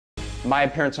My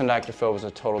appearance on Dr. Phil was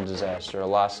a total disaster, a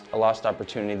lost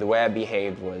opportunity. The way I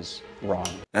behaved was wrong.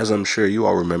 As I'm sure you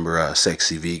all remember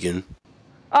Sexy Vegan.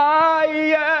 I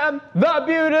am the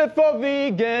beautiful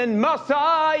vegan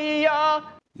messiah.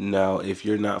 Now, if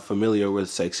you're not familiar with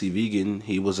Sexy Vegan,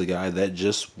 he was a guy that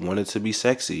just wanted to be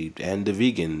sexy and a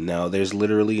vegan. Now, there's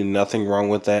literally nothing wrong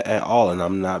with that at all, and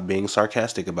I'm not being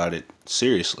sarcastic about it.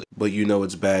 Seriously. But you know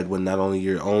it's bad when not only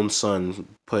your own son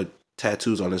put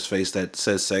tattoos on his face that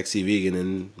says Sexy Vegan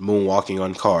and moonwalking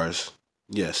on cars.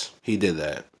 Yes, he did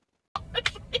that.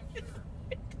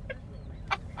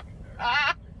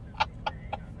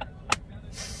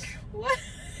 What?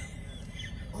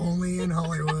 Only in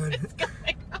Hollywood.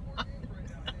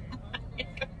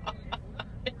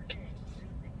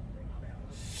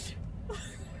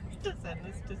 Just send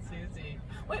this to Susie.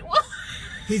 Wait, what?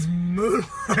 He's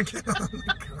moonwalking on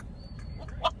the car.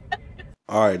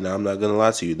 Alright, now I'm not gonna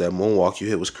lie to you, that moonwalk you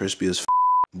hit was crispy as f.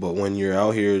 But when you're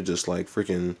out here just like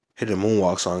freaking hitting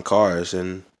moonwalks on cars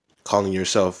and calling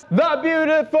yourself the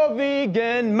beautiful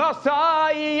vegan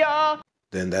messiah,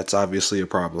 then that's obviously a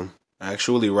problem.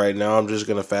 Actually, right now I'm just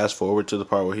gonna fast forward to the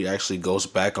part where he actually goes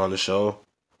back on the show,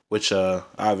 which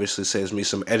obviously saves me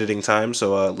some editing time,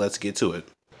 so let's get to it.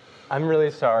 I'm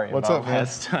really sorry What's about up, man?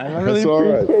 last time. I really That's all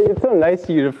right. appreciate it. It's so nice of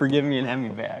you to forgive me and have me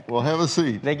back. Well, have a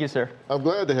seat. Thank you, sir. I'm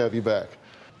glad to have you back.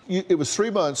 It was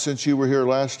 3 months since you were here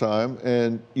last time,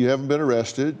 and you haven't been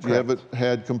arrested. Correct. You haven't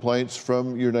had complaints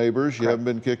from your neighbors. You haven't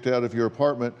been kicked out of your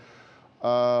apartment.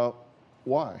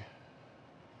 Why?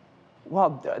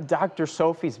 Well, Dr.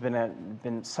 Sophie's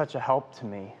been such a help to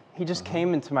me. He just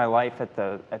came into my life at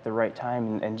the right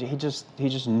time, and he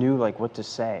just knew like what to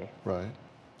say. Right.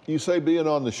 You say being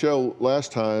on the show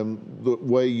last time, the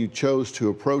way you chose to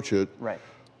approach it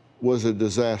was a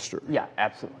disaster. Yeah,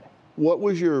 absolutely. What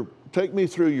was take me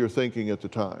through your thinking at the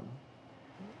time.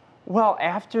 Well,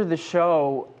 after the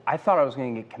show, I thought I was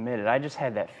going to get committed. I just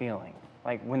had that feeling.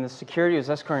 Like when the security was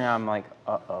escorting out, I'm like,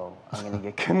 uh-oh, I'm going to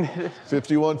get committed.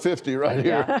 5150 right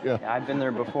here. Yeah, I've been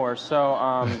there before.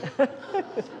 So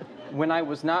when I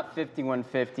was not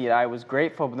 5150, I was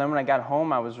grateful. But then when I got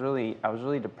home, I was really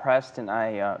depressed, and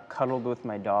I cuddled with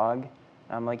my dog.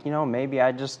 I'm like, you know, maybe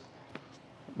I'll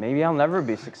never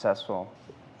be successful.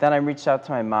 Then I reached out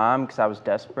to my mom because I was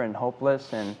desperate and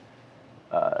hopeless, and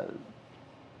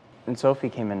Sophie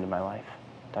came into my life,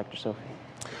 Dr. Sophie.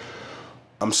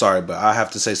 I'm sorry, but I have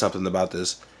to say something about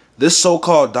this. This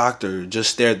so-called doctor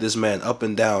just stared this man up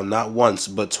and down, not once,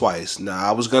 but twice. Now,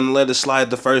 I was going to let it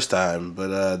slide the first time,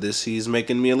 but he's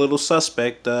making me a little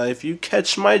suspect. If you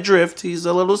catch my drift, he's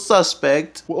a little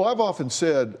suspect. Well, I've often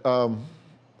said,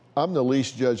 I'm the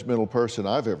least judgmental person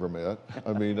I've ever met.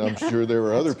 I mean, I'm sure there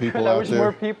are other people I out wish there.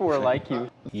 more people were like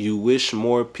you. You wish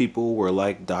more people were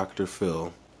like Dr.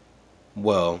 Phil.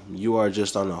 Well, you are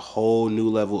just on a whole new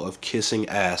level of kissing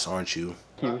ass, aren't you?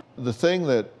 The thing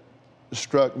that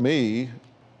struck me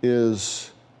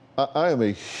is I am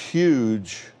a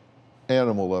huge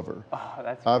animal lover. Oh,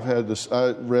 that's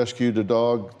I rescued a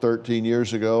dog 13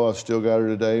 years ago. I've still got her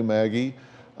today, Maggie.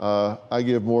 I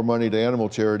give more money to animal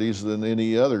charities than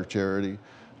any other charity.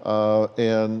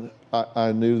 And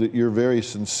I knew that you're very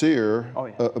sincere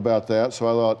about that. So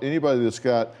I thought anybody that's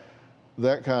got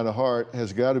that kind of heart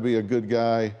has got to be a good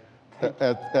guy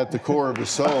at the core of his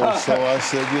soul. So I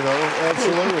said, you know,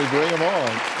 absolutely, bring him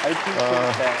on. I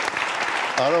appreciate that.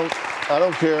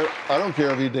 I don't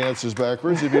care if he dances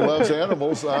backwards. If he loves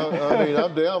animals, I mean,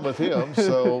 I'm down with him.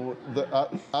 So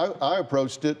I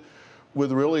approached it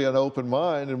with really an open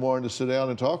mind and wanted to sit down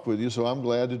and talk with you. So I'm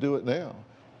glad to do it now.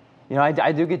 You know,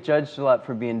 I do get judged a lot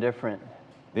for being different.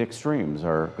 The extremes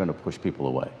are going to push people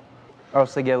away. Or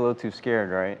else they get a little too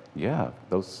scared, right? Yeah,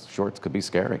 those shorts could be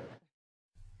scary.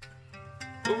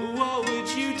 What would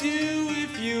you do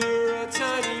if you were a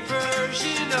tiny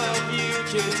version of you?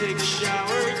 Can take a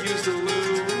shower, use the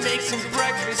loo, make some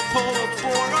breakfast, pull a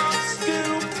board on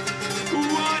scoop.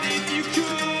 What if you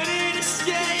couldn't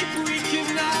escape? We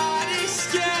cannot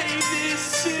escape.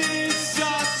 This is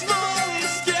a small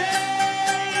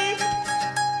escape.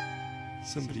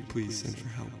 Somebody please send for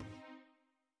help.